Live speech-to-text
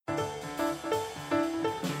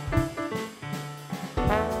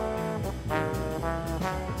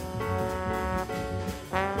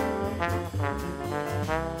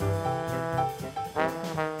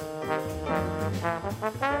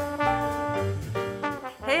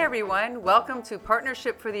everyone. Welcome to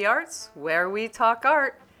Partnership for the Arts, where we talk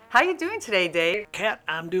art. How you doing today, Dave? Kat,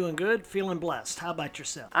 I'm doing good, feeling blessed. How about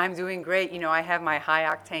yourself? I'm doing great. You know, I have my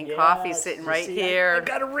high-octane coffee sitting right here. I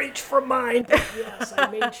got to reach for mine. Yes,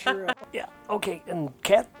 I made sure. Yeah, okay. And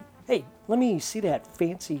Kat, hey, let me see that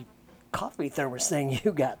fancy coffee thermos thing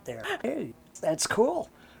you got there. Hey, that's cool.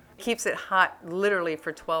 Keeps it hot literally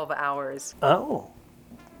for 12 hours. Oh.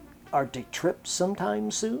 Arctic trip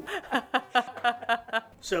sometime soon?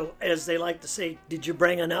 So, as they like to say, did you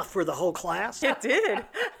bring enough for the whole class? It did.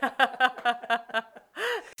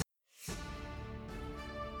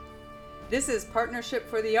 This is Partnership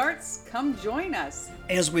for the Arts. Come join us.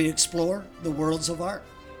 As we explore the worlds of art.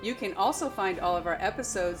 You can also find all of our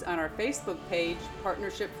episodes on our Facebook page,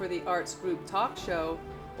 Partnership for the Arts Group Talk Show,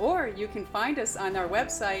 or you can find us on our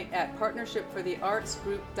website at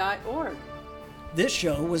partnershipfortheartsgroup.org. This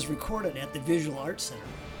show was recorded at the Visual Arts Center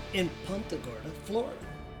in Punta Gorda, Florida.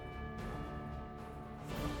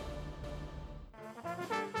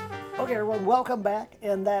 Okay, everyone, welcome back.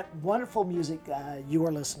 And that wonderful music you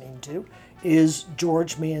are listening to is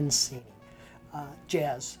George Mancini,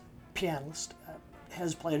 jazz pianist,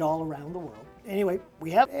 has played all around the world. Anyway,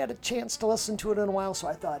 we haven't had a chance to listen to it in a while, so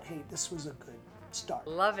I thought, hey, this was a good start.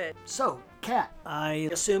 Love it. So, Kat, I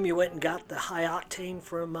assume you went and got the high octane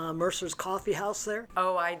from Mercer's Coffee House there?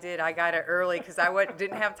 Oh, I did. I got it early because I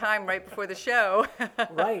didn't have time right before the show.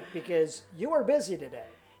 Right, because you were busy today.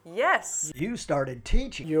 Yes. You started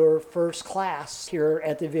teaching your first class here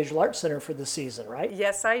at the Visual Arts Center for the season, right?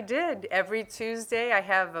 Yes, I did. Every Tuesday I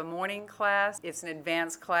have a morning class. It's an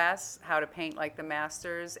advanced class, how to paint like the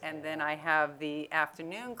masters. And then I have the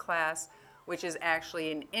afternoon class, which is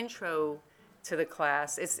actually an intro to the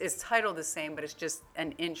class. It's titled the same, but it's just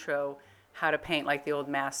an intro, how to paint like the old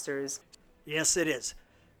masters. Yes, it is.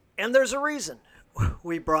 And there's a reason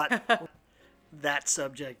we brought that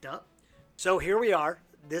subject up. So here we are.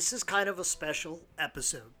 This is kind of a special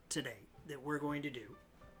episode today that we're going to do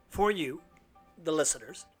for you, the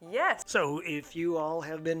listeners. Yes. So if you all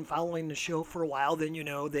have been following the show for a while, then you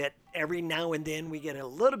know that every now and then we get a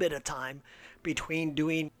little bit of time between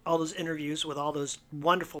doing all those interviews with all those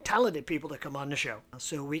wonderful, talented people that come on the show.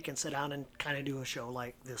 So we can sit down and kind of do a show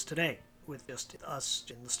like this today with just us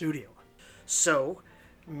in the studio. So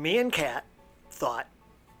me and Kat thought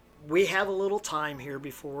we have a little time here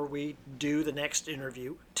before we do the next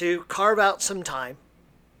interview to carve out some time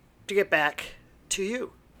to get back to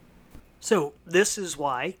you. So this is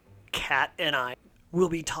why Kat and I will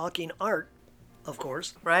be talking art, of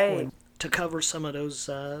course. Right. To cover some of those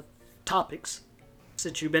topics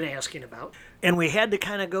that you've been asking about. And we had to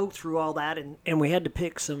kind of go through all that and we had to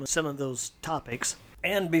pick some of those topics.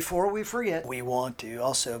 And before we forget, we want to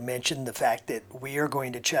also mention the fact that we are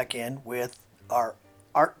going to check in with our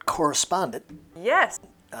art correspondent. Yes.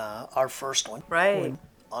 Our first one. Right.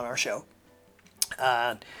 On our show.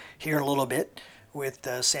 Here a little bit with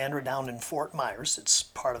Sandra down in Fort Myers. It's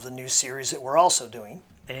part of the new series that we're also doing.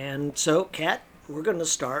 And so, Kat, we're going to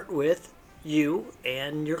start with you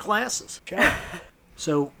and your classes. Okay.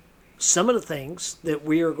 So, some of the things that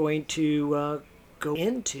we are going to go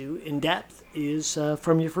into in depth is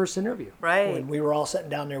from your first interview. Right. When we were all sitting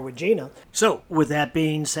down there with Gina. So, with that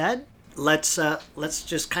being said, let's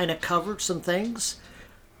just kind of cover some things.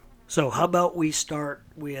 So, how about we start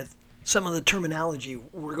with some of the terminology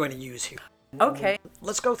we're going to use here. Okay.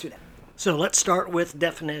 Let's go through that. So let's start with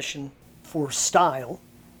definition for style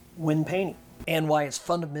when painting and why it's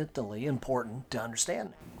fundamentally important to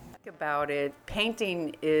understand. Think about it.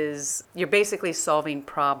 Painting is, you're basically solving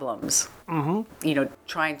problems. Mm-hmm. You know,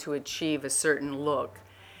 trying to achieve a certain look.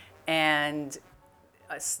 And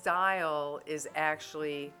a style is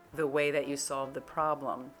actually the way that you solve the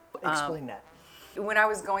problem. Explain that. When I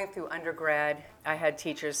was going through undergrad, I had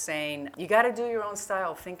teachers saying, you got to do your own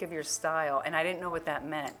style, think of your style. And I didn't know what that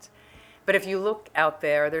meant. But if you look out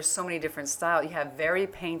there, there's so many different styles. You have very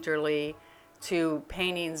painterly to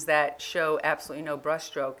paintings that show absolutely no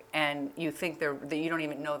brushstroke, and you think that you don't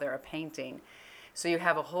even know they're a painting. So you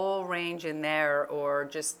have a whole range in there, or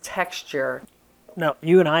just texture. Now,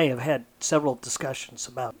 you and I have had several discussions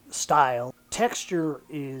about style. Texture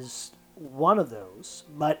is one of those,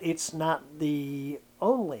 but it's not the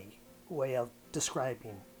only way of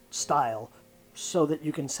describing style so that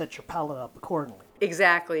you can set your palette up accordingly.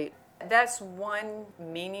 Exactly. That's one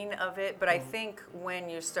meaning of it, but I think when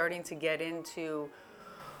you're starting to get into,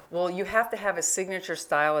 well, you have to have a signature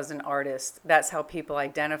style as an artist. That's how people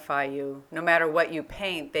identify you. No matter what you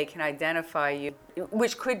paint, they can identify you,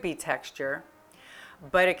 which could be texture,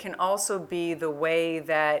 but it can also be the way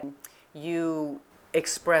that you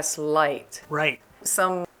express light. Right.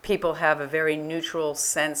 Some people have a very neutral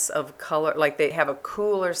sense of color, like they have a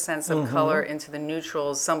cooler sense of color into the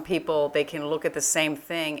neutrals. Some people, they can look at the same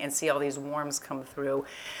thing and see all these warms come through.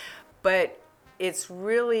 But it's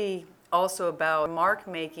really also about mark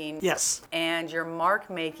making. Yes. And your mark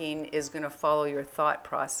making is going to follow your thought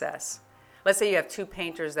process. Let's say you have two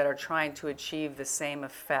painters that are trying to achieve the same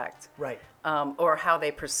effect. Right. Or how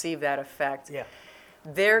they perceive that effect. Yeah.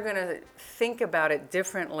 They're going to think about it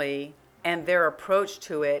differently, and their approach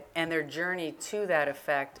to it and their journey to that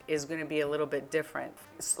effect is going to be a little bit different.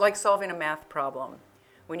 It's like solving a math problem.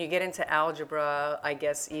 When you get into algebra, I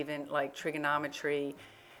guess even like trigonometry,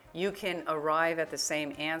 you can arrive at the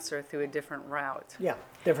same answer through a different route. Yeah.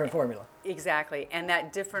 Different formula. Exactly. And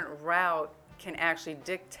that different route can actually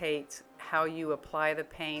dictate how you apply the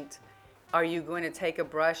paint. Are you going to take a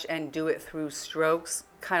brush and do it through strokes,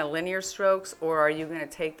 kind of linear strokes, or are you going to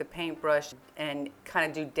take the paintbrush and kind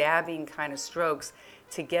of do dabbing kind of strokes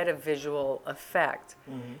to get a visual effect?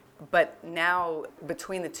 But now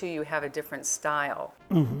between the two, you have a different style.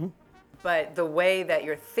 But the way that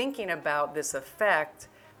you're thinking about this effect,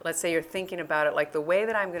 let's say you're thinking about it like the way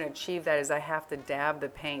that I'm going to achieve that is I have to dab the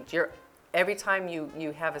paint. Every time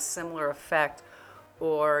you have a similar effect,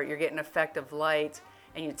 or you're getting an effect of light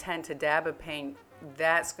and you tend to dab a paint,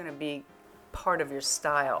 that's going to be part of your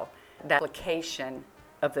style, that application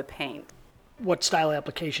of the paint. What style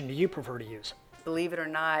application do you prefer to use? Believe it or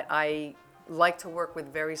not, I like to work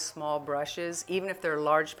with very small brushes. Even if they're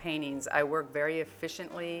large paintings, I work very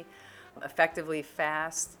efficiently, effectively,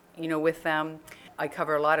 fast, with them. I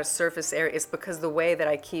cover a lot of surface area. It's because the way that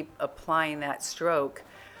I keep applying that stroke,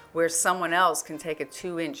 where someone else can take a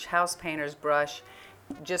 2-inch house painter's brush,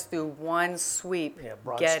 just through one sweep,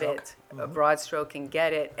 broad get stroke. it, a broad stroke and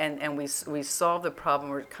get it, and we solve the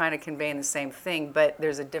problem. We're kind of conveying the same thing, but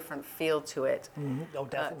there's a different feel to it. Oh,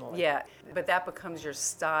 definitely. Yeah, but that becomes your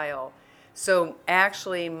style. So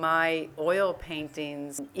actually my oil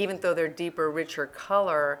paintings, even though they're deeper, richer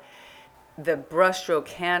color, the brushstroke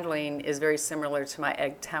handling is very similar to my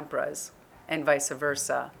egg temperas and vice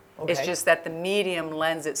versa. It's Okay. just that the medium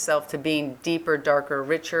lends itself to being deeper, darker,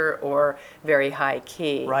 richer, or very high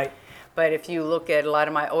key. Right. But if you look at a lot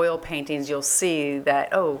of my oil paintings, you'll see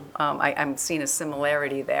that, I'm seeing a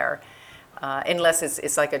similarity there. Unless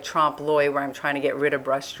it's like a trompe l'oeil where I'm trying to get rid of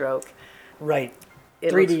brushstroke. Right.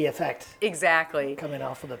 It 3D effect Exactly. coming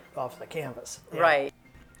off the canvas. Yeah. Right.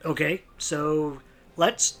 Okay, so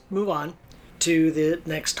let's move on to the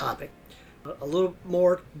next topic. A little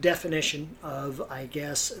more definition of, I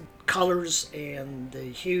guess, colors and the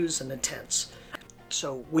hues and the tints.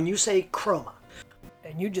 So when you say chroma,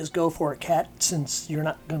 and you just go for it, Kat, since you're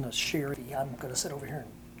not going to share it, I'm going to sit over here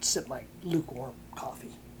and sip my lukewarm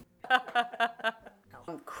coffee.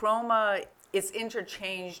 Chroma is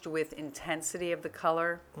interchanged with intensity of the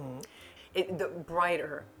color. The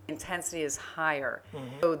brighter intensity is higher.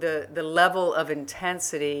 So the level of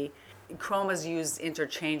intensity, chroma is used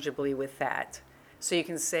interchangeably with that. So you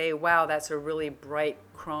can say, wow, that's a really bright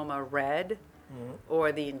chroma red,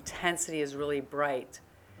 or the intensity is really bright.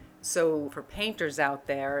 So for painters out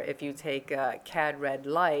there, if you take a CAD red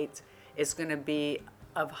light, it's going to be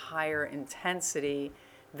of higher intensity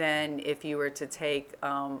than if you were to take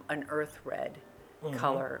an earth red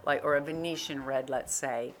color, or a Venetian red, let's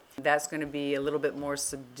say. That's going to be a little bit more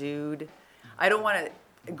subdued. I don't want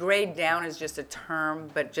to, grayed down is just a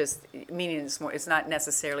term, but just meaning it's not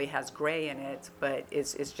necessarily has gray in it, but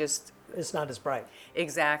it's just. It's not as bright.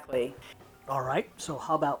 Exactly. All right, so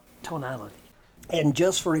how about tonality? And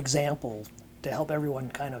just for example, to help everyone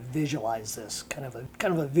kind of visualize this, kind of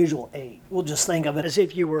a visual aid, we'll just think of it as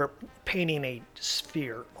if you were painting a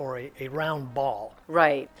sphere or a round ball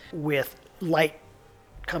Right. with light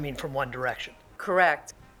coming from one direction.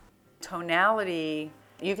 Correct. Tonality,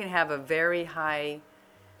 you can have a very high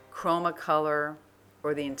chroma color,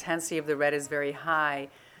 or the intensity of the red is very high,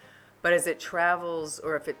 but as it travels,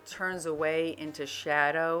 or if it turns away into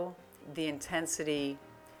shadow, the intensity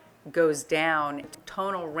goes down.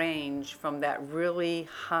 Tonal range from that really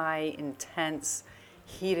high, intense,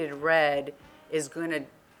 heated red is going to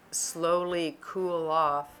slowly cool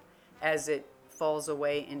off as it falls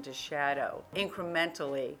away into shadow,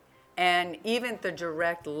 incrementally. And even the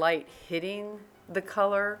direct light hitting the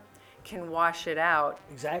color can wash it out.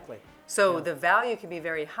 Exactly. So the value can be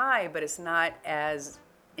very high, but it's not as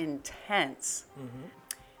intense.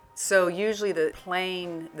 So usually the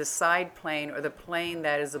plane, the side plane, or the plane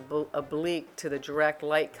that is oblique to the direct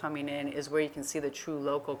light coming in is where you can see the true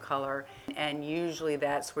local color, and usually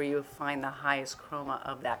that's where you'll find the highest chroma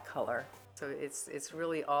of that color. So it's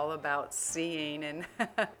really all about seeing and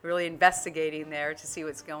really investigating there to see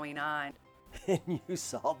what's going on. and you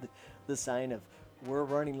saw the sign of we're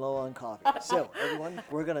running low on coffee. So, everyone,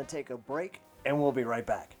 we're going to take a break and we'll be right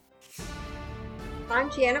back.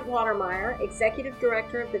 I'm Janet Watermeyer, Executive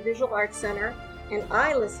Director of the Visual Arts Center, and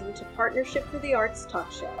I listen to Partnership for the Arts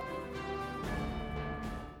Talk Show.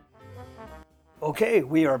 Okay,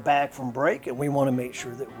 we are back from break, and we want to make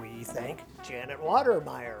sure that we thank Janet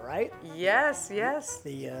Watermeyer, right? Yes, yes.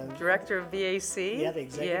 The Director of VAC. the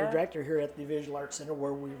executive Yeah. director here at the Visual Arts Center,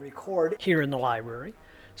 where we record here in the library.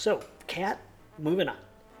 So, Kat, moving on.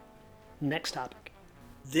 Next topic.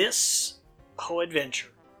 This whole adventure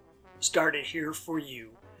started here for you.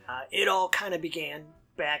 It all kind of began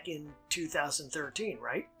back in 2013,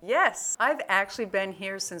 right? Yes, I've actually been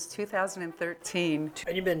here since 2013.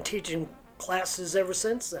 And you've been teaching classes ever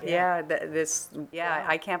since then? Yeah,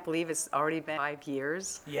 I can't believe it's already been 5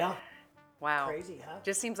 years. Yeah. Wow. Crazy, huh?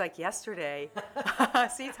 Just seems like yesterday.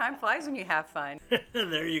 See, time flies when you have fun.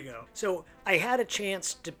 There you go. So I had a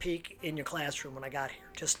chance to peek in your classroom when I got here,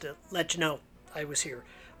 just to let you know I was here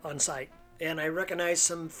on site. And I recognized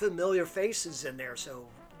some familiar faces in there, so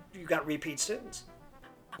you got repeat students.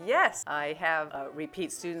 Yes, I have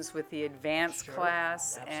repeat students with the advanced Sure,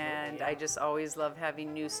 class, absolutely, and yeah. I just always love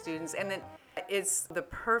having new students. And then it's the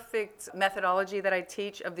perfect methodology that I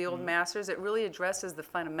teach of the old masters. It really addresses the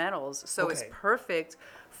fundamentals, so it's Okay. perfect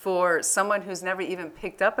for someone who's never even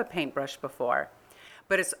picked up a paintbrush before.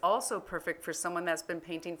 But it's also perfect for someone that's been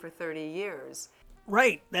painting for 30 years.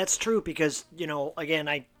 Right, that's true because, again,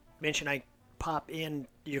 I mentioned I pop in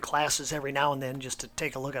your classes every now and then just to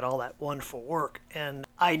take a look at all that wonderful work. And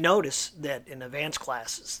I notice that in advanced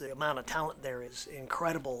classes, the amount of talent there is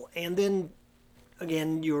incredible. And then,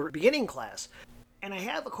 again, your beginning class. And I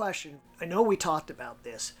have a question. I know we talked about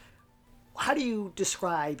this. How do you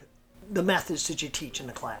describe the methods that you teach in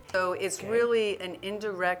the class? So it's really an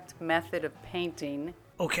indirect method of painting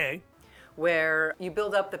Okay. where you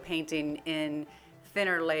build up the painting in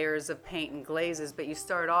thinner layers of paint and glazes, but you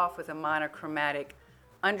start off with a monochromatic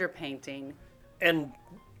underpainting. And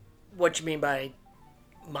what you mean by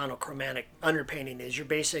monochromatic underpainting is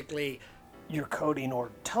you're coating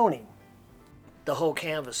or toning the whole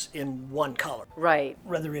canvas in one color, Right,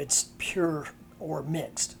 whether it's pure or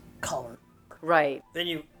mixed color. right. Then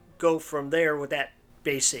you go from there with that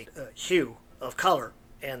basic hue of color,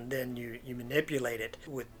 and then you manipulate it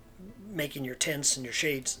with making your tints and your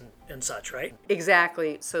shades and such, right?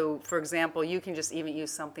 Exactly. So, for example, you can just even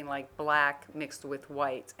use something like black mixed with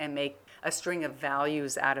white and make a string of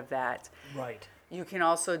values out of that. Right. You can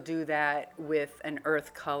also do that with an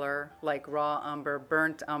earth color like raw umber,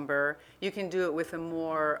 burnt umber. You can do it with a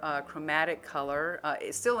more chromatic color.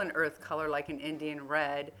 It's still an earth color like an Indian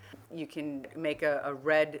red. You can make a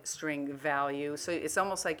red string value. So it's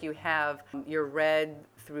almost like you have your red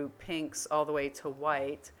through pinks all the way to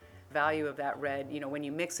white. Value of that red, when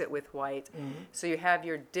you mix it with white. So you have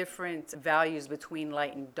your different values between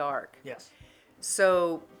light and dark. Yes.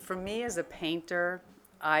 So for me as a painter,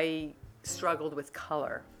 I struggled with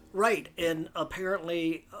color. Right, and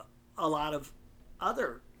apparently a lot of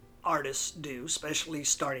other artists do, especially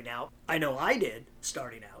starting out. I know I did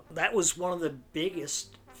starting out. That was one of the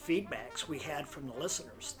biggest feedbacks we had from the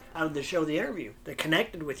listeners out of the show, the interview, that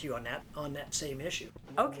connected with you on that same issue.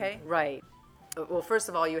 Okay, right. Well, first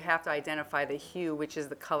of all, you have to identify the hue, which is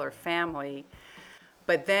the color family,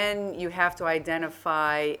 but then you have to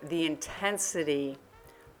identify the intensity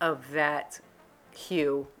of that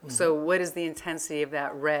hue. So what is the intensity of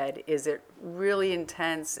that red? Is it really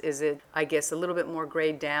intense? Is it, I guess, a little bit more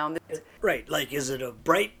grayed down? Right, like is it a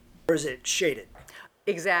bright or is it shaded?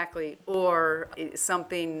 Exactly. Or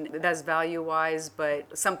something that's value-wise,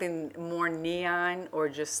 but something more neon or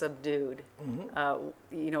just subdued.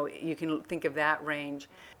 You can think of that range.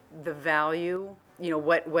 The value,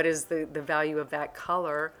 what is the value of that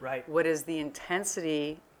color? Right. What is the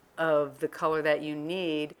intensity of the color that you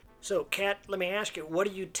need? So, Kat, let me ask you, what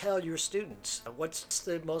do you tell your students? What's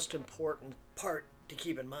the most important part to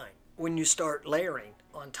keep in mind when you start layering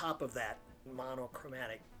on top of that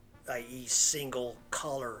monochromatic, i.e. single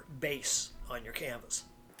color base on your canvas?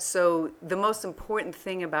 So the most important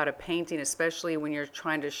thing about a painting, especially when you're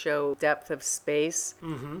trying to show depth of space,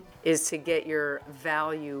 is to get your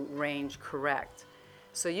value range correct.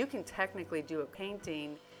 So you can technically do a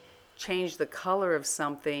painting, change the color of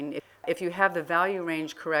something. If you have the value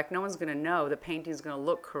range correct, no one's going to know. The painting's going to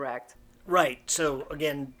look correct. Right. So,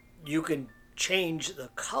 again, you can change the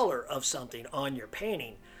color of something on your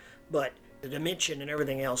painting, but the dimension and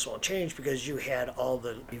everything else won't change because you had all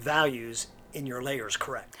the values in your layers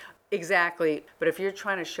correct. Exactly. But if you're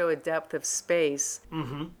trying to show a depth of space,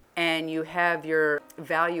 and you have your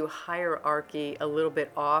value hierarchy a little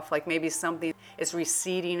bit off, like maybe something is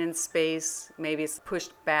receding in space, maybe it's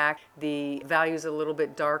pushed back, the value's a little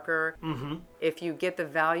bit darker. If you get the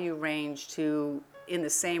value range to in the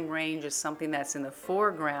same range as something that's in the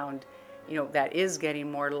foreground, that is getting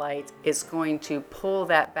more light, it's going to pull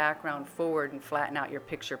that background forward and flatten out your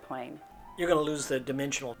picture plane. You're going to lose the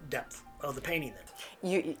dimensional depth of the painting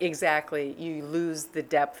then. Exactly, you lose the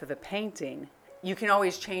depth of the painting. You can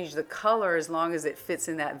always change the color as long as it fits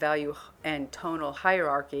in that value and tonal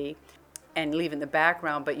hierarchy and leave in the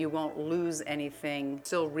background, but you won't lose anything,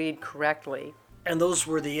 still read correctly. And those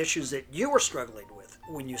were the issues that you were struggling with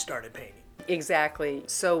when you started painting. Exactly.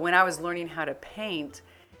 So when I was learning how to paint,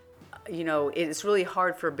 it's really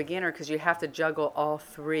hard for a beginner because you have to juggle all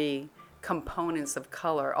three components of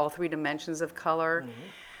color, all three dimensions of color.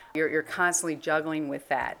 You're constantly juggling with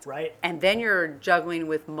that. Right. And then you're juggling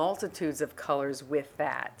with multitudes of colors with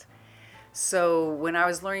that. So when I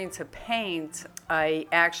was learning to paint, I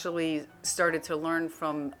actually started to learn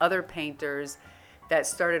from other painters that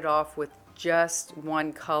started off with just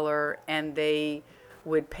one color, and they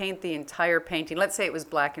would paint the entire painting. Let's say it was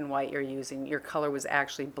black and white you're using. Your color was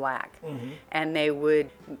actually black. And they would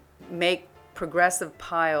make progressive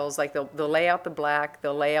piles, like they'll lay out the black,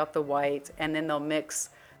 they'll lay out the white, and then they'll mix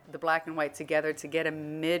the black and white together to get a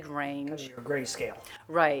mid-range. Your grayscale.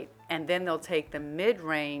 Right. And then they'll take the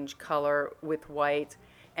mid-range color with white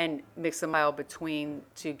and mix a pile between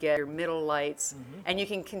to get your middle lights. And you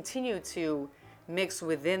can continue to mix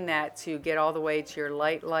within that to get all the way to your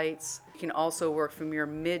light lights. You can also work from your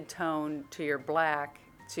mid-tone to your black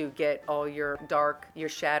to get all your dark, your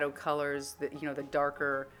shadow colors, the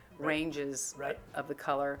darker ranges of the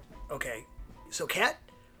color. Okay, so Kat,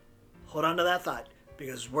 hold on to that thought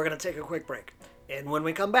because we're going to take a quick break. And when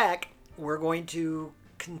we come back, we're going to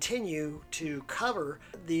continue to cover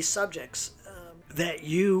these subjects that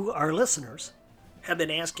you, our listeners, have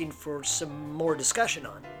been asking for some more discussion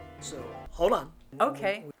on. So hold on.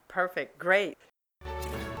 Okay, perfect, great.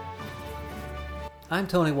 I'm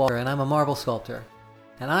Tony Walker, and I'm a marble sculptor,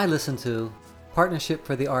 and I listen to Partnership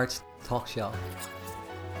for the Arts Talk Show.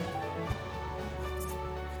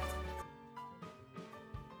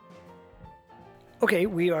 Okay,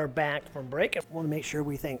 we are back from break. I want to make sure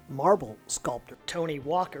we thank marble sculptor Tony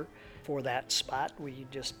Walker for that spot. We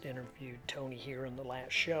just interviewed Tony here in the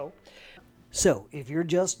last show. So, if you're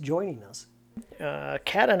just joining us,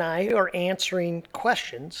 Kat and I are answering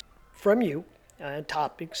questions from you,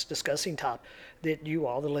 discussing topics that you,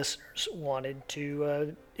 all the listeners, wanted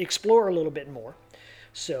to explore a little bit more.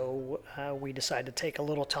 So, we decided to take a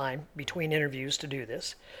little time between interviews to do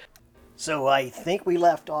this. So I think we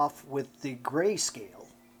left off with the grayscale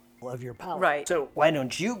of your palette. Right. So why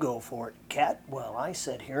don't you go for it, Kat, while I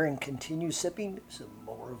sit here and continue sipping some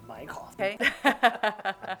more of my coffee. Okay.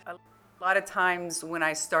 A lot of times when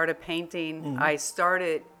I start a painting, I start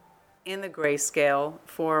it in the grayscale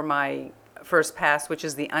for my first pass, which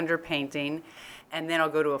is the underpainting, and then I'll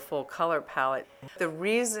go to a full color palette. The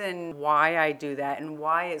reason why I do that and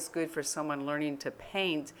why it's good for someone learning to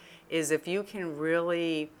paint is if you can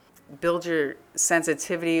really build your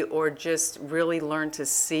sensitivity or just really learn to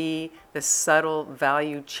see the subtle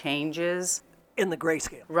value changes. In the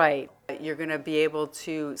grayscale. Right. You're going to be able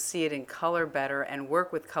to see it in color better and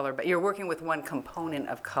work with color, but you're working with one component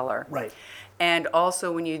of color. Right. And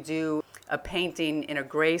also when you do a painting in a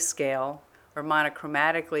grayscale or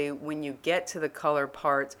monochromatically, when you get to the color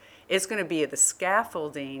part, it's going to be the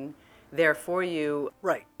scaffolding there for you.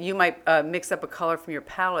 Right. You might mix up a color from your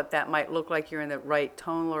palette that might look like you're in the right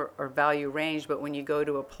tonal or value range, but when you go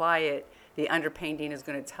to apply it, the underpainting is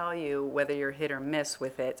going to tell you whether you're hit or miss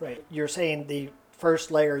with it. Right. You're saying the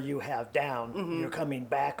first layer you have down, you're coming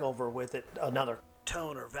back over with it another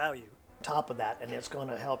tone or value top of that, and it's going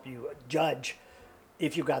to help you judge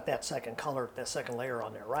if you got that second color, that second layer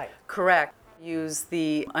on there right. Correct. Use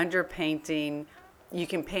the underpainting. You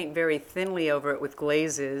can paint very thinly over it with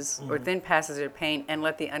glazes or thin passes of paint and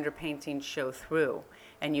let the underpainting show through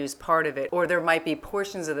and use part of it. Or there might be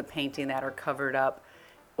portions of the painting that are covered up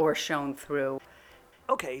or shown through.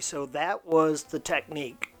 Okay, so that was the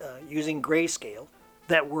technique using grayscale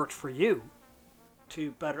that worked for you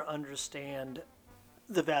to better understand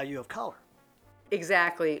the value of color.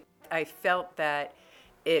 Exactly. I felt that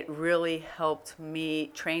it really helped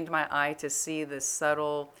me, trained my eye to see the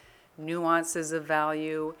subtle nuances of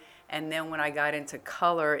value. And then when I got into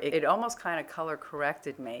color, it almost kind of color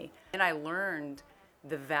corrected me. And I learned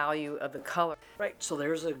the value of the color. Right, so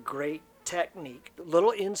there's a great technique.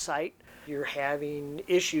 Little insight. You're having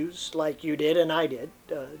issues like you did and I did,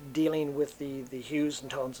 dealing with the hues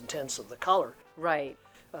and tones and tints of the color. Right.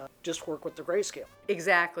 just work with the grayscale.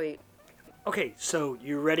 Exactly. Okay, so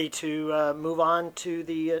you ready to move on to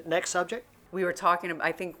the next subject? We were talking about,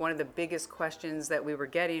 I think one of the biggest questions that we were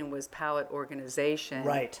getting was palette organization.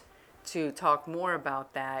 Right. To talk more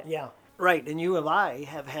about that. Yeah. Right, and you and I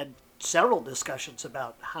have had several discussions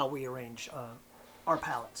about how we arrange our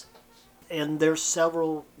palettes. And there's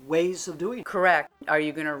several ways of doing it. Correct. Are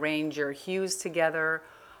you going to arrange your hues together?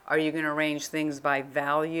 Are you going to arrange things by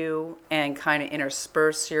value and kind of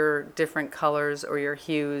intersperse your different colors or your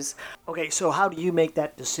hues? Okay, so how do you make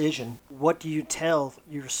that decision? What do you tell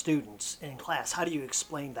your students in class? How do you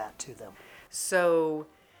explain that to them? So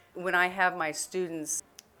when I have my students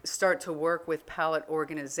start to work with palette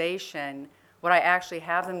organization, what I actually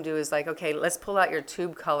have them do is like, okay, let's pull out your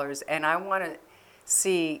tube colors, and I want to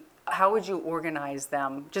see how would you organize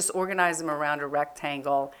them? Just organize them around a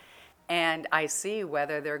rectangle, and I see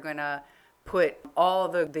whether they're going to put all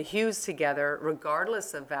the hues together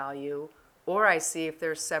regardless of value, or I see if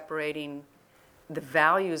they're separating the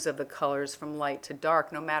values of the colors from light to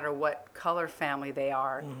dark, no matter what color family they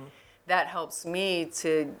are. Mm-hmm. That helps me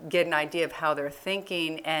to get an idea of how they're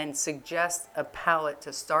thinking and suggest a palette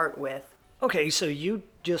to start with. Okay, so you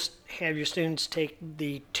just have your students take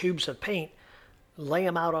the tubes of paint, lay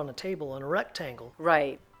them out on a table in a rectangle,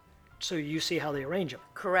 Right. so you see how they arrange them.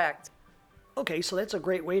 Correct. Okay, so that's a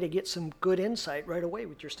great way to get some good insight right away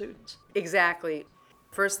with your students. Exactly.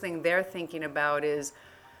 First thing they're thinking about is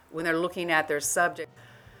when they're looking at their subject,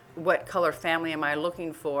 what color family am I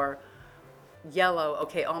looking for? Yellow,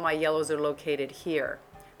 okay, all my yellows are located here.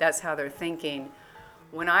 That's how they're thinking.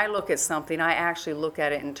 When I look at something, I actually look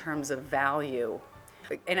at it in terms of value.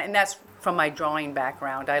 And that's from my drawing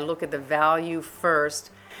background. I look at the value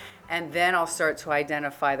first, and then I'll start to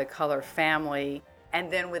identify the color family,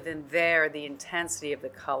 and then within there, the intensity of the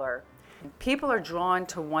color. People are drawn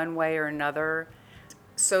to one way or another.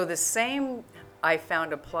 So the same, I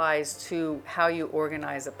found, applies to how you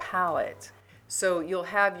organize a palette. So you'll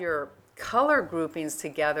have your color groupings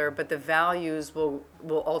together, but the values will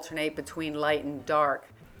alternate between light and dark.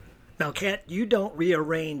 Now, Kat, you don't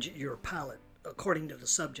rearrange your palette according to the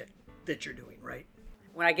subject that you're doing, right?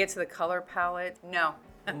 When I get to the color palette, no.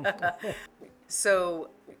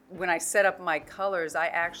 So when I set up my colors, I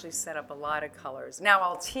actually set up a lot of colors. Now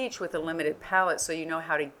I'll teach with a limited palette so you know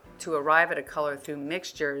how to arrive at a color through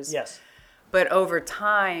mixtures. Yes. But over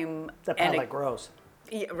time... The palette grows.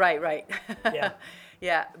 Yeah, right. Yeah.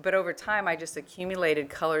 Yeah, but over time I just accumulated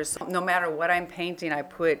colors. No matter what I'm painting, I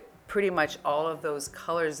put pretty much all of those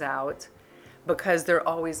colors out because they're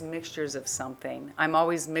always mixtures of something. I'm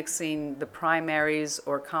always mixing the primaries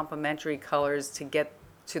or complementary colors to get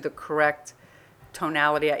to the correct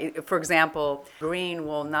tonality. For example, green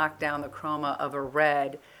will knock down the chroma of a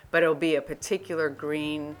red, but it'll be a particular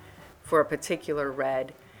green for a particular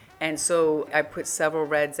red. And so I put several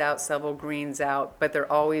reds out, several greens out, but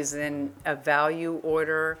they're always in a value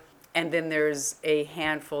order. And then there's a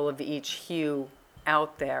handful of each hue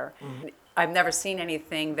out there. Mm-hmm. I've never seen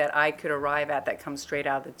anything that I could arrive at that comes straight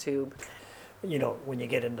out of the tube. You know, when you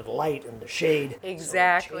get into the light and the shade.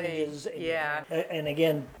 Exactly. So it changes, Yeah. And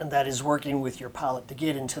again, that is working with your palette to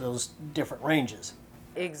get into those different ranges.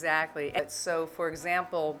 Exactly. So, for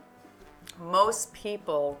example, most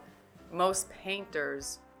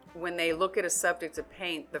painters, when they look at a subject to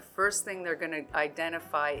paint, the first thing they're going to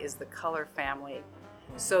identify is the color family.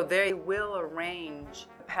 So they will arrange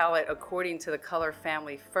a palette according to the color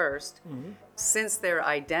family first. Mm-hmm. Since they're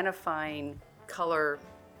identifying color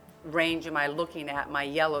range am I looking at, my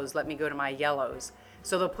yellows, let me go to my yellows.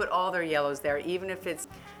 So they'll put all their yellows there, even if it's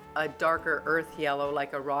a darker earth yellow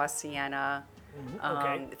like a raw sienna,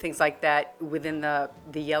 things like that within the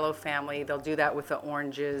yellow family. They'll do that with the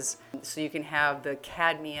oranges. So you can have the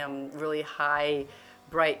cadmium, really high,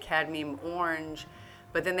 bright cadmium orange,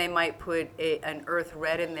 but then they might put an earth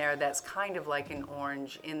red in there that's kind of like an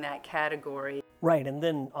orange in that category. Right, and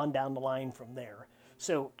then on down the line from there.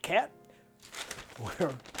 So, Kat,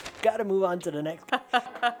 we're got to move on to the next.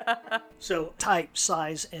 So, type,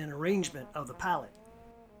 size, and arrangement of the palette.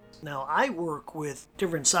 Now, I work with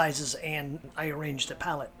different sizes and I arrange the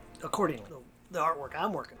palette accordingly, the artwork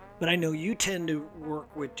I'm working. But I know you tend to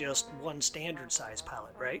work with just one standard size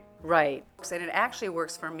palette, right? Right. And it actually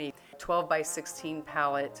works for me. 12 by 16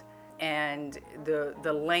 palette, and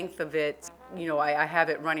the length of it, you know, I have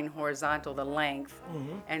it running horizontal, the length.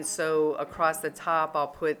 Mm-hmm. And so across the top, I'll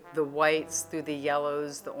put the whites through the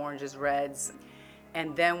yellows, the oranges, reds.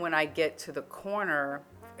 And then when I get to the corner,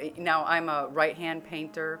 now I'm a right-hand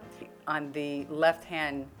painter. On the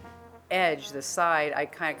left-hand edge, the side, I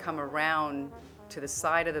kind of come around to the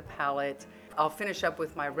side of the palette I'll finish up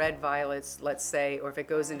with my red violets, let's say, or if it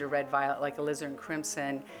goes into red violet like alizarin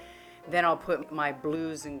crimson, then I'll put my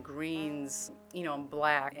blues and greens, and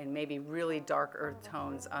black, and maybe really dark earth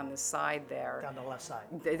tones on the side there. Down the left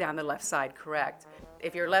side. Down the left side, correct.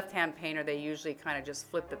 If you're a left-hand painter, they usually kind of just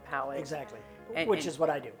flip the palette. Exactly. And- Which and- is what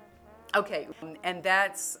I do. Okay, and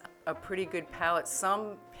that's a pretty good palette.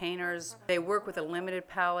 Some painters, they work with a limited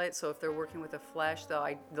palette, so if they're working with a flesh,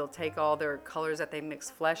 they'll take all their colors that they mix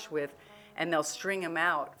flesh with, and they'll string them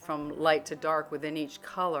out from light to dark within each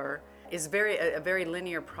color. It's a very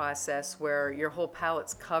linear process where your whole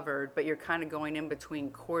palette's covered, but you're kind of going in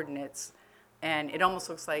between coordinates. And it almost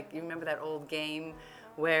looks like, you remember that old game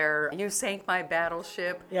where you sank my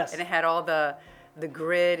battleship? Yes. And it had all the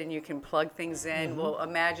grid and you can plug things in. Well,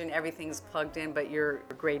 imagine everything's plugged in, but your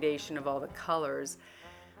gradation of all the colors.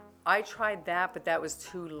 I tried that, but that was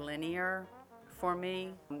too linear for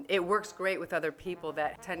me. It works great with other people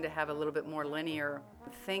that tend to have a little bit more linear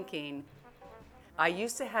thinking. I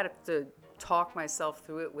used to have to talk myself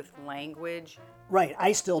through it with language. Right,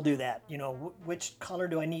 I still do that. Which color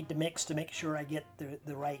do I need to mix to make sure I get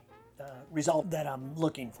the right result that I'm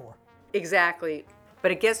looking for? Exactly.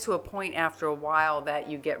 But it gets to a point after a while that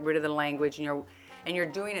you get rid of the language and you're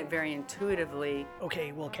doing it very intuitively.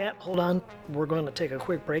 Okay, well, Kat, hold on. We're going to take a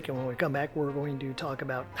quick break, and when we come back, we're going to talk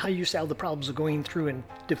about how you solve the problems of going through and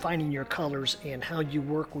defining your colors and how you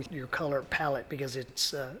work with your color palette, because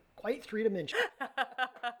it's quite three-dimensional.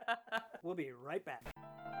 We'll be right back.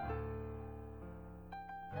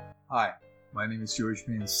 Hi, my name is George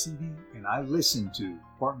Mancini, and I listen to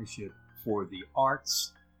Partnership for the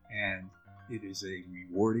Arts, and it is a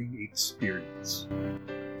rewarding experience.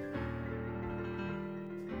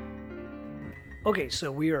 Okay,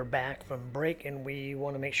 so we are back from break, and we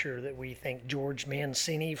want to make sure that we thank George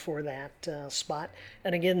Mancini for that spot.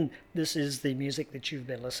 And again, this is the music that you've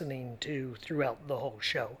been listening to throughout the whole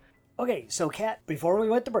show. Okay, so Kat, before we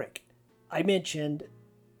went to break, I mentioned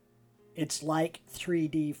it's like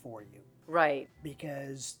 3D for you, Right.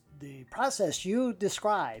 because the process you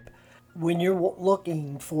describe when you're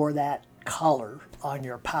looking for that color on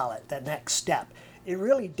your palette, that next step, it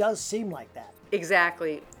really does seem like that.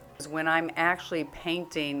 Exactly. When I'm actually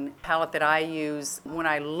painting palette that I use, when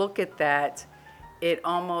I look at that, it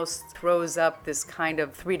almost throws up this kind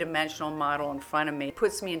of three-dimensional model in front of me. It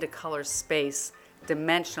puts me into color space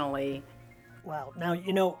dimensionally. Wow.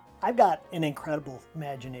 Now, I've got an incredible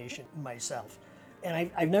imagination myself,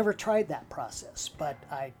 and I've never tried that process, but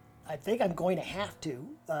I think I'm going to have to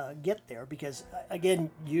get there because,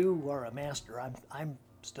 again, you are a master. I'm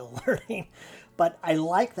still learning, but I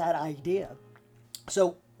like that idea.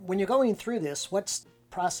 So when you're going through this, what's the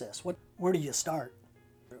process? Where do you start?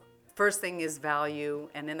 First thing is value,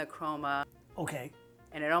 and then the chroma, Okay.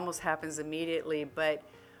 and it almost happens immediately, but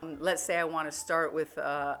let's say I want to start with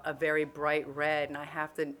a very bright red, and I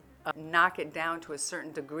have to knock it down to a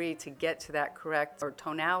certain degree to get to that correct or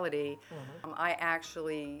tonality. I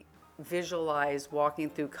actually visualize walking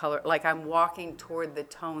through color, like I'm walking toward the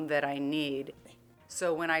tone that I need.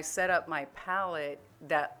 So when I set up my palette,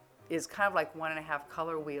 that is kind of like 1.5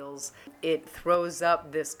 color wheels. It throws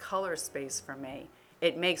up this color space for me.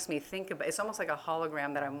 It makes me think about, it's almost like a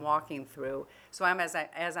hologram that I'm walking through. So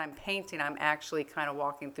as I'm painting, I'm actually kind of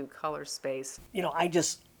walking through color space.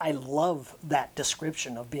 I love that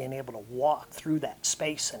description of being able to walk through that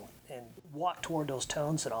space and walk toward those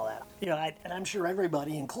tones and all that. And I'm sure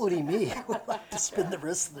everybody, including me, would like to spend the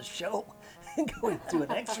rest of the show going through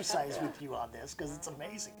an exercise with you on this because it's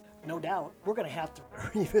amazing. No doubt, we're going to have to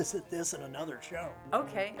revisit this in another show.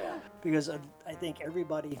 Okay. Because I think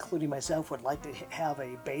everybody, including myself, would like to have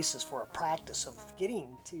a basis for a practice of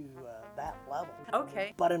getting to that level.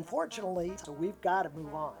 Okay. But unfortunately, so we've got to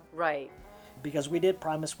move on. Right. Because we did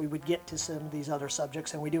promise we would get to some of these other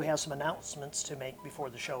subjects, and we do have some announcements to make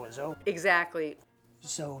before the show is over. Exactly.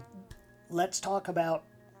 So let's talk about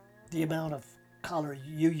the amount of color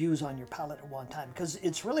you use on your palette at one time, because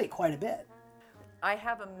it's really quite a bit. I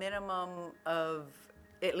have a minimum of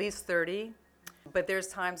at least 30, but there's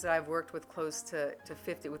times that I've worked with close to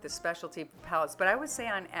 50 with the specialty palettes. But I would say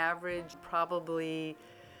on average, probably,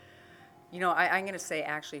 I'm going to say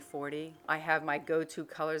actually 40. I have my go-to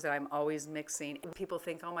colors that I'm always mixing. People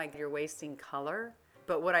think, oh my God, you're wasting color.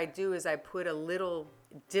 But what I do is I put a little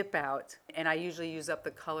dip out, and I usually use up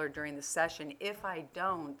the color during the session. If I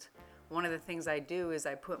don't, one of the things I do is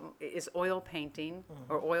is oil painting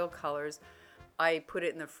or oil colors. I put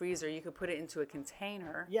it in the freezer. You could put it into a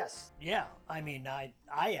container. Yes. Yeah. I mean, I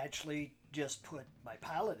actually just put my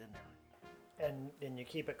palette in there, and you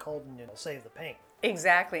keep it cold and it'll save the paint.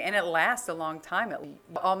 Exactly, and it lasts a long time.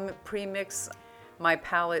 I'll pre-mix my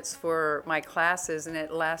palettes for my classes, and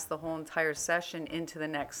it lasts the whole entire session into the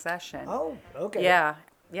next session. Oh, okay. Yeah,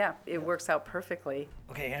 yeah, it works out perfectly.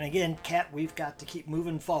 Okay, and again, Kat, we've got to keep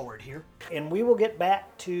moving forward here. And we will get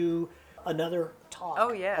back to another talk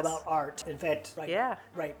Oh, yes. about art. In fact, right, Yeah.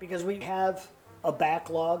 right, because we have a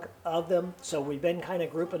backlog of them, so we've been kind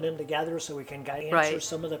of grouping them together so we can answer Right.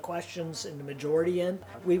 some of the questions in the majority in.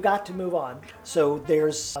 We've got to move on. So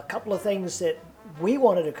there's a couple of things that we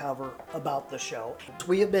wanted to cover about the show.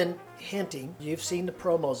 We have been hinting, you've seen the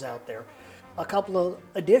promos out there, a couple of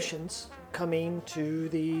additions coming to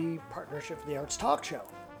the Partnership for the Arts talk show,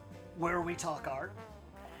 where we talk art.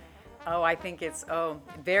 Oh, I think it's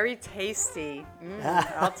very tasty.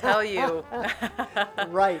 I'll tell you.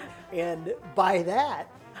 Right, and by that,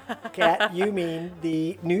 Kat, you mean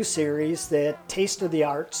the new series that Taste of the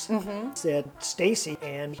Arts that Stacy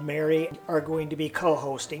and Mary are going to be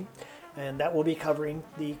co-hosting, and that will be covering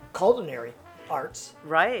the culinary arts.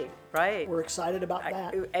 Right. We're excited about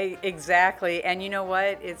that. Exactly. And you know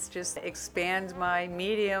what? It's just expand my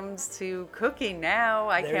mediums to cooking now.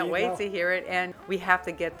 I There can't you wait go. to hear it. And we have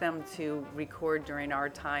to get them to record during our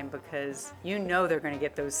time because you know they're going to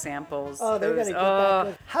get those samples. Oh, they're going to get that.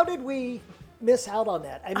 Good. How did we miss out on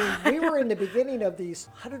that? I mean, we were in the beginning of these.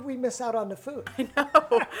 How did we miss out on the food? I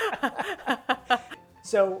know.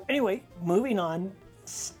 So anyway, moving on,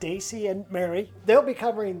 Stacy and Mary, they'll be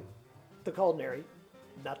covering the culinary,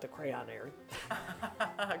 not the crayonary.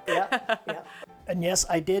 Yeah. And yes,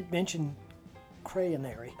 I did mention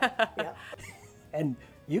crayonary. Yeah. And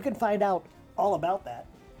you can find out all about that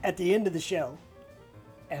at the end of the show,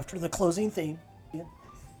 after the closing theme. Yeah.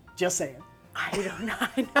 Just saying.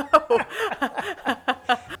 I know.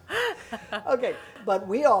 Okay, but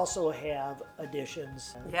we also have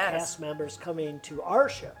additions. Yes. Cast members coming to our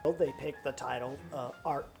show. They picked the title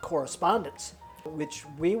Art Correspondence, which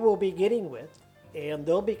we will be getting with, and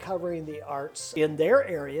they'll be covering the arts in their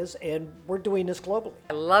areas, and we're doing this globally.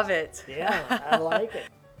 I love it. Yeah, I like it.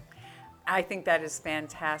 I think that is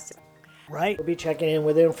fantastic. Right. We'll be checking in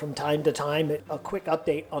with them from time to time. A quick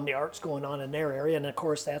update on the arts going on in their area. And of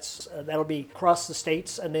course, that'll be across the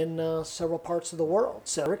states and in several parts of the world.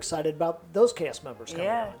 So we're excited about those cast members coming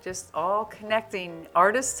Yeah, on. just all connecting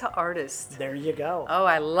artist to artist. There you go. Oh,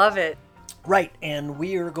 I love it. Right. And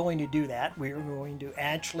we are going to do that. We are going to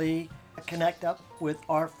actually connect up with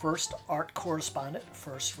our first art correspondent,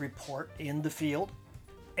 first report in the field.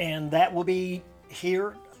 And that will be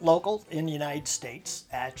here local in the United States,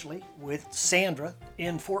 actually, with Sandra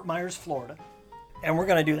in Fort Myers, Florida. And we're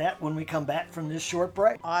going to do that when we come back from this short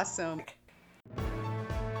break. Awesome.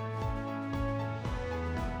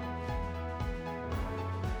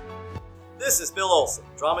 This is Bill Olson,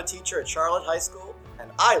 drama teacher at Charlotte High School, and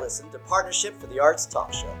I listen to Partnership for the Arts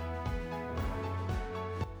talk show.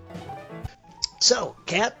 So,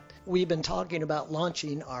 Kat, we've been talking about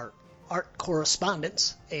launching our art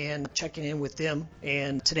correspondence and checking in with them.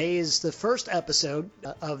 And today is the first episode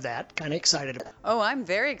of that. Kind of excited about it. Oh, I'm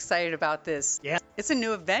very excited about this. Yeah. It's a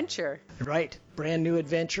new adventure. Right. Brand new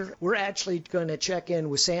adventure. We're actually going to check in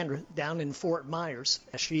with Sandra down in Fort Myers.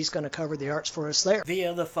 She's going to cover the arts for us there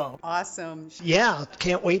via the phone. Awesome. Yeah,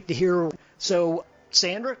 can't wait to hear. So,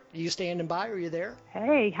 Sandra, you standing by? Are you there?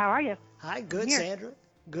 Hey, how are you? Hi, good, Here. Sandra.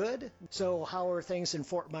 Good. So, how are things in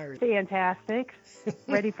Fort Myers? Fantastic.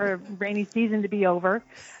 Ready for rainy season to be over.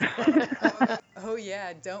 Oh,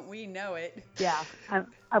 yeah. Don't we know it? Yeah,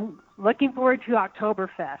 I'm looking forward to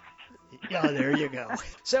Oktoberfest. Yeah, there you go.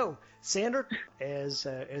 So, Sandra, as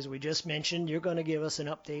we just mentioned, you're going to give us an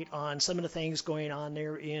update on some of the things going on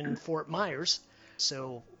there in Fort Myers.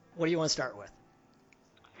 So, what do you want to start with?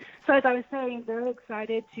 So as I was saying, very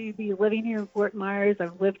excited to be living here in Fort Myers.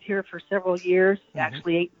 I've lived here for several years,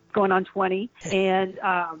 actually going on 20. And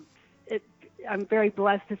I'm very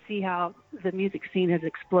blessed to see how the music scene has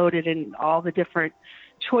exploded and all the different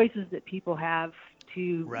choices that people have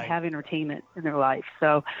to have entertainment in their life.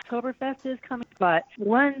 So Oktoberfest is coming, but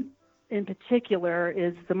one in particular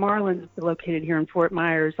is the Marlins located here in Fort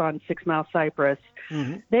Myers on 6 Mile Cypress.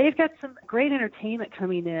 Mm-hmm. They've got some great entertainment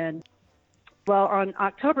coming in. Well, on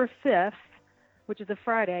October 5th, which is a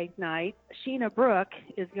Friday night, Sheena Brooke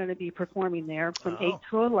is going to be performing there from 8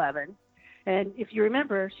 to 11. And if you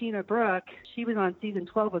remember, Sheena Brooke, she was on season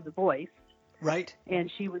 12 of The Voice. Right.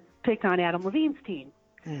 And she was picked on Adam Levine's team.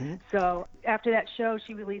 Mm-hmm. So after that show,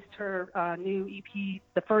 she released her new EP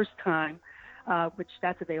the first time, which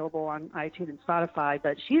that's available on iTunes and Spotify.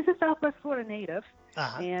 But she's a Southwest Florida native,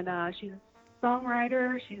 and she's a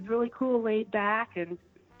songwriter. She's really cool, laid back, and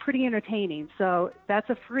pretty entertaining. So that's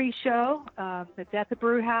a free show. It's at the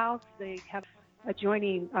Brew House. They have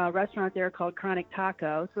adjoining restaurant there called Chronic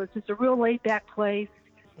Taco. So it's just a real laid-back place,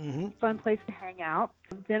 fun place to hang out.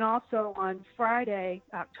 Then also on Friday,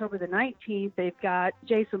 October the 19th, they've got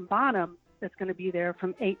Jason Bonham that's going to be there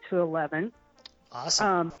from 8 to 11.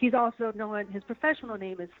 Awesome. He's also known, his professional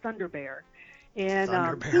name is Thunder Bear. And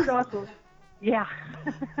Thunderbear. he's also, yeah,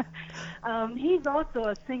 he's also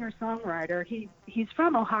a singer-songwriter. He's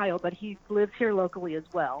from Ohio, but he lives here locally as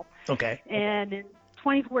well. Okay. And in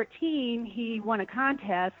 2014, he won a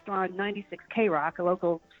contest on 96 K-Rock, a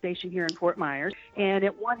local station here in Fort Myers, and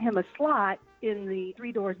it won him a slot in the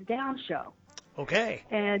Three Doors Down show. Okay.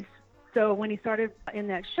 And so when he started in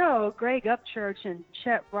that show, Greg Upchurch and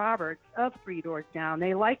Chet Roberts of Three Doors Down,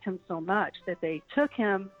 they liked him so much that they took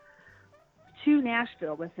him to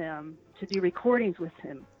Nashville with them to do recordings with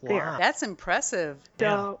him there. That's impressive.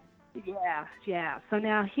 So yeah. So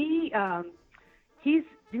now he's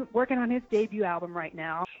working on his debut album right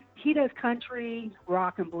now. He does country,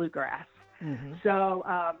 rock, and bluegrass. So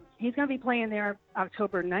he's going to be playing there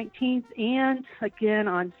October 19th and again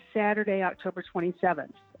on Saturday, October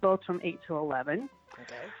 27th, both from 8 to 11.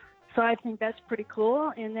 Okay. So I think that's pretty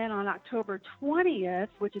cool. And then on October 20th,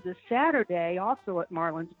 which is a Saturday, also at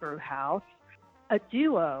Marlin's Brew House, a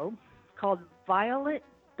duo called Violet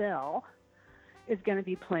Bell is going to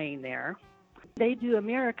be playing there. They do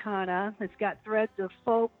Americana. It's got threads of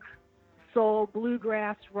folk, soul,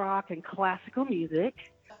 bluegrass, rock, and classical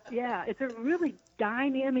music. Yeah, it's a really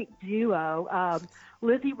dynamic duo.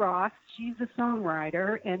 Lizzie Ross, she's a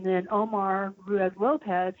songwriter, and then Omar Ruiz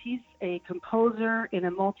Lopez, he's a composer and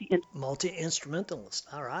a Multi-instrumentalist.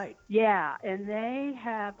 All right. Yeah, and they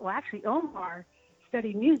have, well, actually, Omar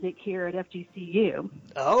studied music here at FGCU.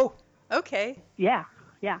 Oh. Okay. Yeah.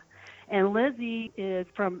 And Lizzie is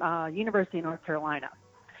from University of North Carolina.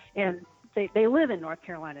 And they live in North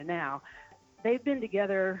Carolina now. They've been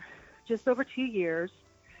together just over 2 years.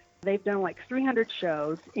 They've done like 300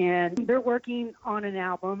 shows, and they're working on an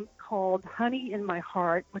album called Honey in My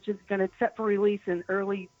Heart, which is going to set for release in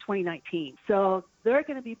early 2019. So they're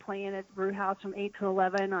going to be playing at the Brew House from 8 to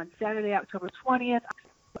 11 on Saturday, October 20th.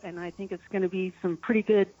 And I think it's going to be some pretty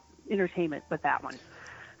good entertainment with that one.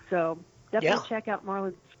 So definitely check out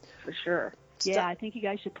Marlin's for sure. Yeah, I think you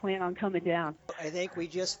guys should plan on coming down. I think we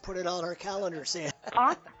just put it on our calendar, Sam.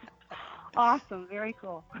 Awesome. Very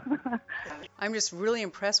cool. I'm just really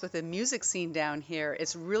impressed with the music scene down here.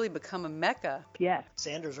 It's really become a mecca. Yes.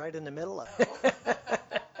 Sanders right in the middle of it.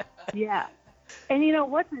 Yeah. And you know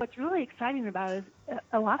what's really exciting about it is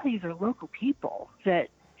a lot of these are local people that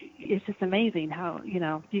it's just amazing how,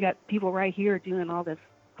 you got people right here doing all this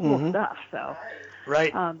cool stuff. So,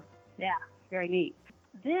 right. Yeah, very neat.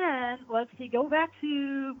 Then let's see, go back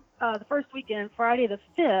to the first weekend, Friday the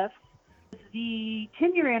 5th, the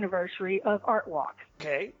 10-year anniversary of Art Walk.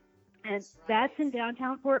 Okay. And that's in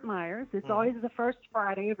downtown Fort Myers. It's always the first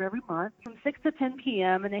Friday of every month from 6 to 10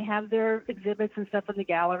 p.m., and they have their exhibits and stuff in the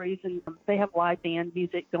galleries, and they have live band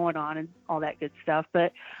music going on and all that good stuff.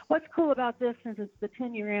 But what's cool about this, since it's the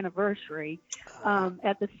 10-year anniversary,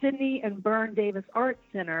 at the Sidney and Byrne Davis Art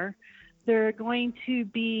Center, they're going to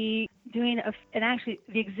be doing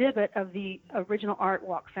the exhibit of the original Art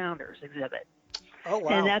Walk Founders exhibit. Oh, wow.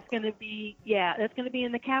 And that's going to be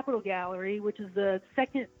in the Capitol Gallery, which is the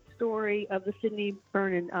second story of the Sidney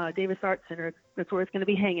Byrne and Davis Art Center. That's where it's going to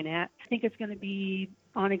be hanging at. I think it's going to be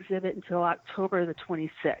on exhibit until October the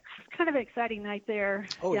 26th. Kind of an exciting night there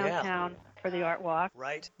downtown for the Art Walk.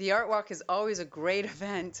 Right. The Art Walk is always a great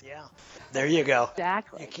event. Yeah. There you go.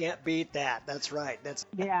 Exactly. You can't beat that. That's right.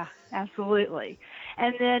 Yeah, absolutely.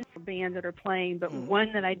 And then bands that are playing, but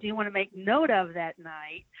one that I do want to make note of that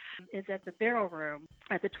night is at the Barrel Room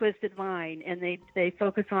at the Twisted Vine, and they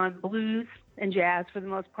focus on blues and jazz for the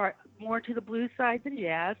most part, more to the blues side than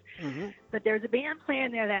jazz. But there's a band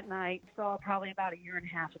playing there that night, saw probably about a year and a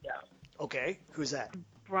half ago. Okay. Who's that?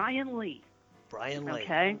 Brian Lee. Brian Lee.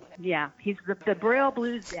 Okay. Yeah, he's the Braille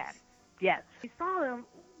Blues Dad. Yes. We saw him.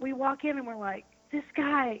 We walk in and we're like, this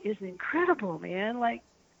guy is incredible, man. Like,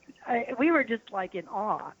 we were just like in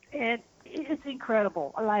awe, and it's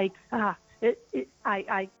incredible. Like, I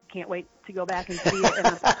can't wait to go back and see it.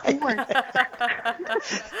 And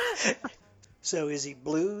So is he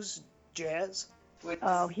blues, jazz?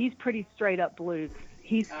 oh, he's pretty straight up blues.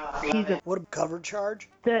 He's a What a cover charge?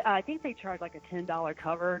 I think they charge like a $10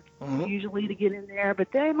 cover usually to get in there,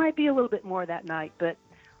 but there might be a little bit more that night. But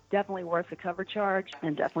definitely worth the cover charge,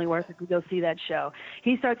 and definitely worth it to go see that show.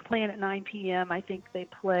 He starts playing at 9 p.m. I think they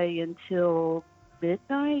play until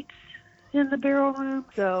midnight in the Barrel Room.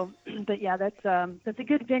 So, but yeah, that's a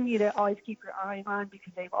good venue to always keep your eye on,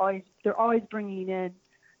 because they're always bringing in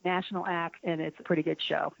national acts, and it's a pretty good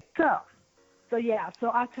show. So, So yeah, so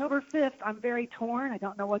October 5th, I'm very torn. I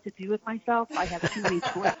don't know what to do with myself. I have too many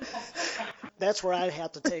plans. That's where I'd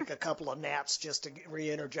have to take a couple of naps just to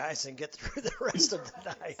re-energize and get through the rest of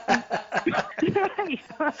the night.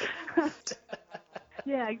 Right.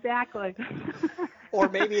 Yeah, exactly. Or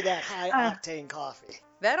maybe that high-octane coffee.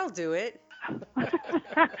 That'll do it.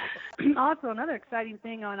 Also, another exciting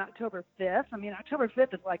thing on October 5th. I mean, October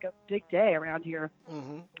 5th is like a big day around here.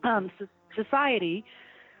 Society,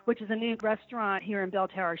 which is a new restaurant here in Bell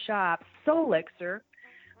Tower Shops, Soul Elixir,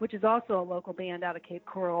 which is also a local band out of Cape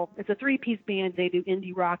Coral. It's a 3-piece band. They do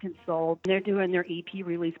indie rock and soul. They're doing their EP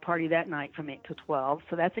release party that night from 8 to 12,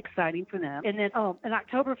 so that's exciting for them. And then, on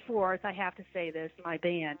October 4th, I have to say this, my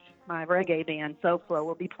band, my reggae band, SoFlo,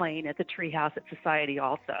 will be playing at the Treehouse at Society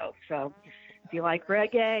also. So if you like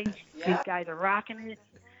reggae, these guys are rocking it.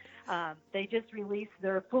 They just released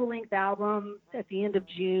their full-length album at the end of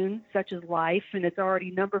June, Such Is Life, and it's already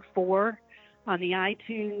number 4 on the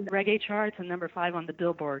iTunes reggae charts and number 5 on the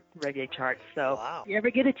Billboard reggae charts. So Wow. if you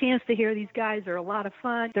ever get a chance to hear these guys, they're a lot of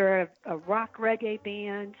fun. They're a rock reggae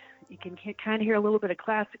band. You can kind of hear a little bit of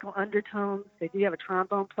classical undertones. They do have a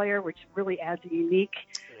trombone player, which really adds a unique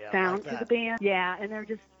sound to the band. Yeah, and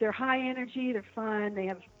they're high energy. They're fun. They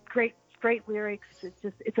have great lyrics.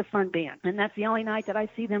 It's a fun band. And that's the only night that I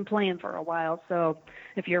see them playing for a while. So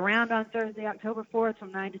if you're around on Thursday, October 4th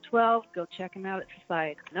from 9 to 12, go check them out at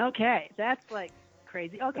Society. Okay, that's like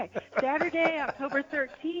crazy. Okay, Saturday, October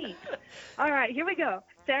 13th. All right, here we go.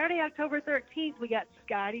 Saturday, October 13th, we got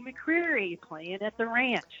Scotty McCreery playing at the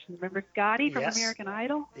Ranch. Remember Scotty from Yes. American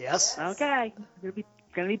Idol? Yes. Okay, we're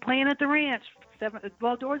going to be playing at the Ranch.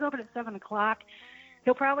 Doors open at 7 o'clock.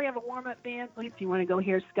 He'll probably have a warm-up band if you want to go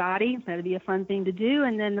hear Scotty. That'd be a fun thing to do.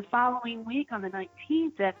 And then the following week, on the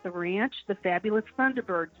 19th, at the Ranch, the Fabulous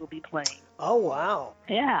Thunderbirds will be playing. Oh, wow.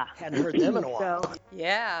 Yeah. Hadn't heard them in a while. So,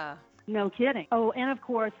 Yeah. no kidding. Oh, and of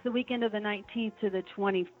course, the weekend of the 19th to the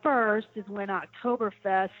 21st is when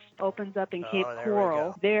Oktoberfest opens up in Cape there we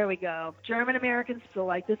Coral. go. There we go. German Americans feel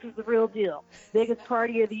like this is the real deal. Biggest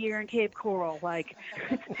party of the year in Cape Coral. Like,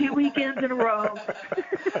 it's 2 weekends in a row.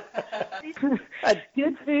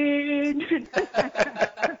 Good food.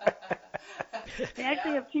 They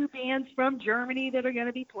actually have 2 bands from Germany that are going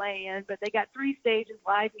to be playing, but they got 3 stages,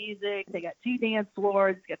 live music. They got 2 dance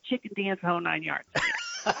floors, got chicken dance, whole 9 yards.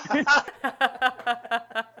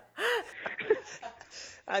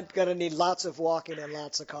 I'm going to need lots of walking and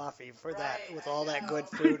lots of coffee for that, with all that good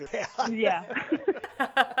food. Yeah.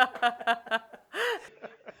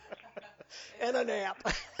 And a nap.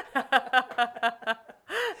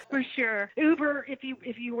 For sure. Uber, if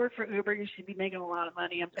you work for Uber, you should be making a lot of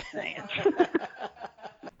money, I'm just saying.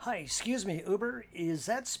 Hi, excuse me, Uber, is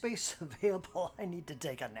that space available? I need to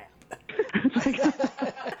take a nap.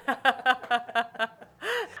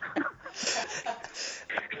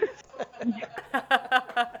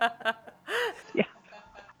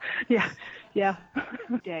 Yeah.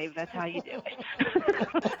 Dave, that's how you do it.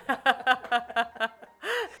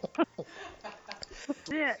 That's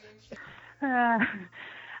it.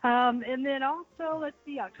 And then also, let's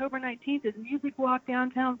see, October 19th is Music Walk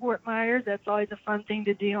downtown Fort Myers. That's always a fun thing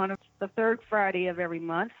to do on the third Friday of every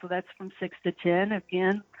month. So that's from 6 to 10.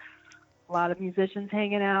 Again, a lot of musicians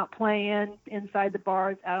hanging out, playing inside the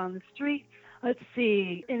bars, out on the street. Let's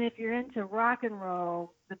see. And if you're into rock and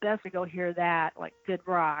roll, the best to go hear that, like good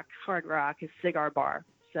rock, hard rock, is Cigar Bar.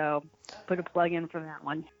 So put a plug in for that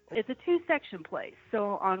one. It's a 2-section place.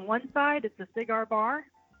 So on one side, it's a cigar bar,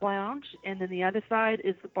 lounge, and then the other side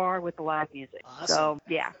is the bar with the live music. Awesome. So,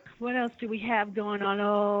 yeah. What else do we have going on?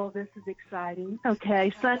 Oh, this is exciting.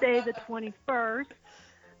 Okay, Sunday the 21st.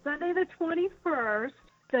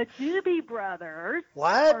 The Doobie Brothers.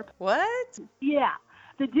 What? What? Yeah.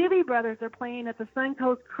 The Doobie Brothers are playing at the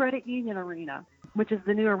Suncoast Credit Union Arena, which is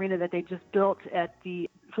the new arena that they just built at the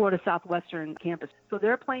Florida Southwestern campus. So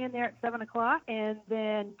they're playing there at 7 o'clock. And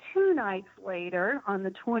then 2 nights later, on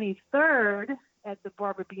the 23rd, at the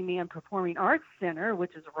Barbara B. Mann Performing Arts Center,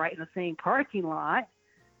 which is right in the same parking lot.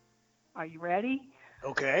 Are you ready?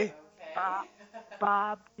 Okay.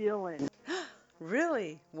 Bob Dylan.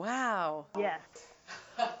 Really? Wow. Yes.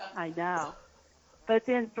 I know. But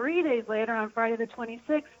then 3 days later, on Friday the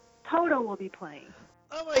 26th, Toto will be playing.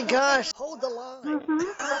 Oh my gosh. Hold the line. Hold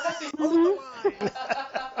the line.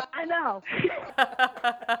 I know.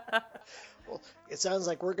 Well, it sounds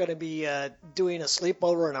like we're going to be doing a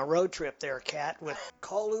sleepover and a road trip there, Kat, with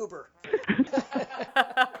Call Uber.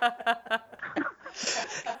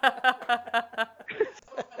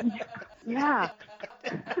 Yeah.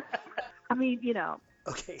 I mean, you know.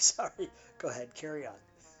 Okay, sorry. Go ahead. Carry on.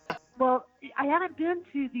 Well, I haven't been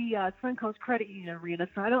to the Suncoast Credit Union Arena,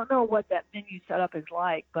 so I don't know what that venue setup is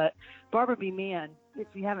like. But Barbara B. Mann, if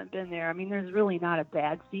you haven't been there, I mean, there's really not a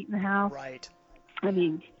bad seat in the house. Right. I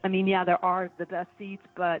mean, yeah, there are the best seats,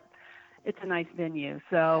 but it's a nice venue.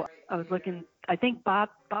 So I was looking. I think Bob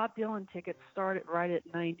Dylan tickets started right at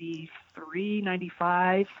 93,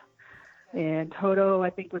 95, and Toto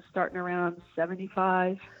I think was starting around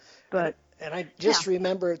 75. But And I just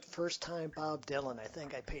remember the first time Bob Dylan, I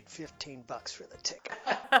think I paid $15 for the ticket.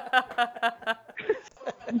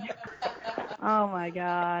 oh my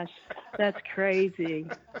gosh, that's crazy.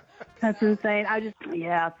 That's insane.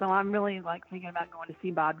 So I'm really like thinking about going to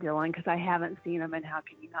see Bob Dylan because I haven't seen him, and how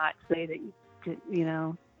can you not say that you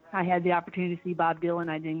know, I had the opportunity to see Bob Dylan,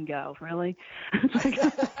 I didn't go. Really?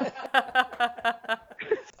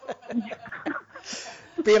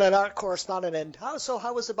 Being an art correspondent, and how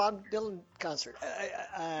was the Bob Dylan concert?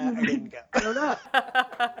 I didn't go. I don't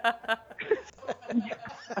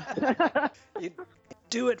know. You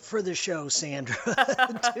do it for the show, Sandra.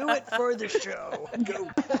 Do it for the show.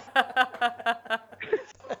 Go.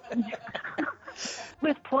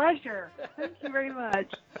 With pleasure. Thank you very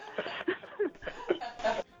much.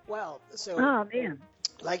 Well, so Oh man.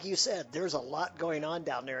 like you said, there's a lot going on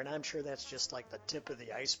down there, and I'm sure that's just like the tip of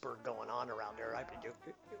the iceberg going on around there. I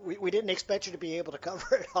mean, we didn't expect you to be able to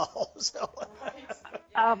cover it all, so.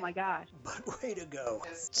 Oh my gosh. But way to go.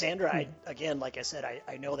 Sandra, again, like I said,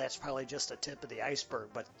 I know that's probably just a tip of the iceberg,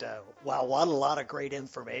 but wow, what a lot of great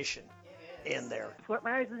information in there. Fort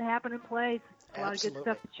Myers is a happening place. A lot of Absolutely. good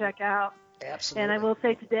stuff to check out. Absolutely. And I will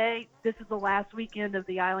say today, this is the last weekend of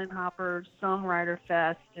the Island Hopper Songwriter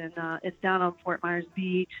Fest, and it's down on Fort Myers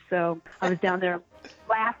Beach. So I was down there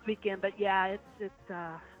last weekend, but yeah,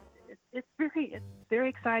 it's very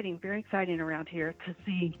exciting around here to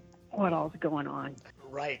see what all's going on.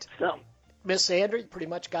 Right. So, Miss Sandra, you pretty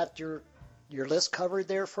much got your list covered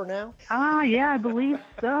there for now? yeah, I believe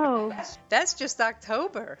so. That's just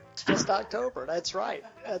October. It's just October. That's right.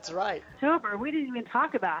 That's right. October, we didn't even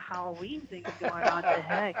talk about Halloween things going on. The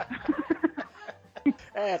heck.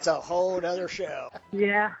 That's a whole other show.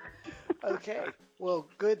 Yeah. Okay. Well,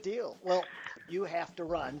 good deal. Well, you have to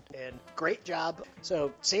run, and great job.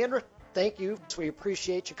 So, Sandra, thank you. We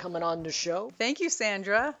appreciate you coming on the show. Thank you,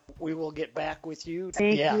 Sandra. We will get back with you.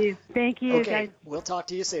 Thank you. Thank you, Okay. guys. We'll talk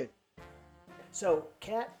to you soon. So,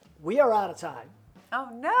 Kat, we are out of time. Oh,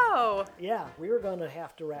 no. Yeah, we were going to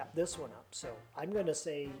have to wrap this one up. So, I'm going to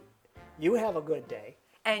say you have a good day.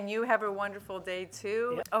 And you have a wonderful day,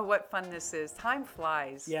 too. Yeah. Oh, what fun this is. Time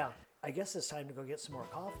flies. Yeah, I guess it's time to go get some more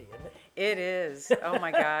coffee, isn't it? It is. Oh,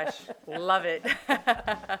 my gosh. Love it.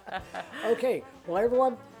 Okay, well,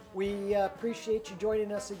 everyone, we appreciate you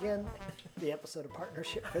joining us again. The episode of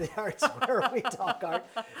Partnership for the Arts, where we talk art.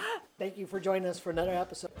 Thank you for joining us for another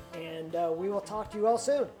episode, and we will talk to you all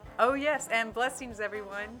soon. Oh, yes. And blessings,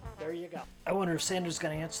 everyone. There you go. I wonder if Sandra's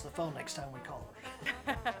going to answer the phone next time we call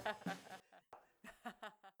her.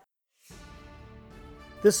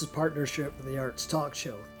 This is Partnership for the Arts Talk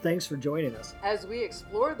Show. Thanks for joining us. As we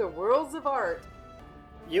explore the worlds of art.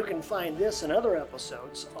 You can find this and other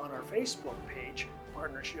episodes on our Facebook page,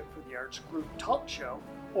 Partnership for the Arts Group Talk Show,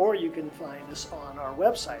 or you can find us on our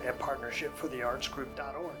website at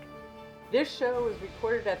partnershipfortheartsgroup.org. This show is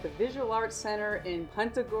recorded at the Visual Arts Center in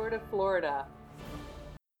Punta Gorda, Florida.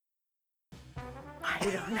 I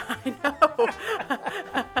don't know. I know.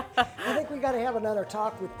 I think we got to have another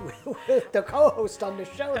talk with the co-host on the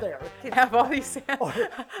show there. You have all these.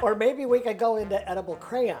 Or maybe we could go into edible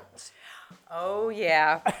crayons. Oh,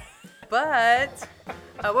 yeah. But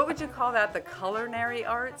what would you call that? The culinary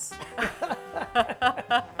arts?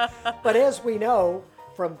 But as we know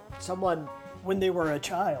from someone when they were a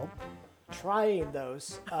child, trying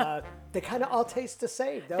those, they kind of all taste the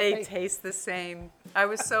same, don't they? They taste the same. I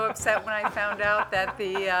was so upset when I found out that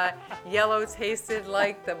the yellow tasted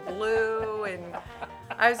like the blue, and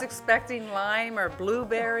I was expecting lime or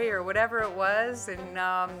blueberry or whatever it was, and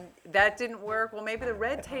that didn't work. Well, maybe the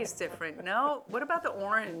red tastes different. No, what about the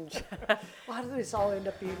orange? Why did this all end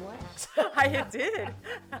up being wax? It did.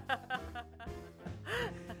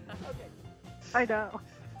 I know.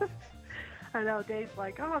 I know. Dave's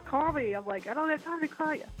like, oh, call me. I'm like, I don't have time to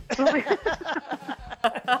call you.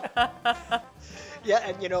 Yeah,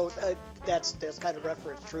 and you know, that's kind of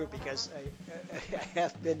reference true, because I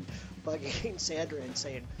have been bugging Sandra and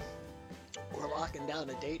saying, we're locking down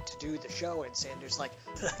a date to do the show, and Sandra's like,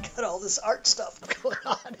 I got all this art stuff going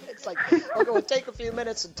on. It's like, okay, well, take a few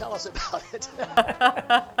minutes and tell us about it.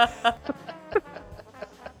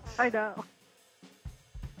 I know.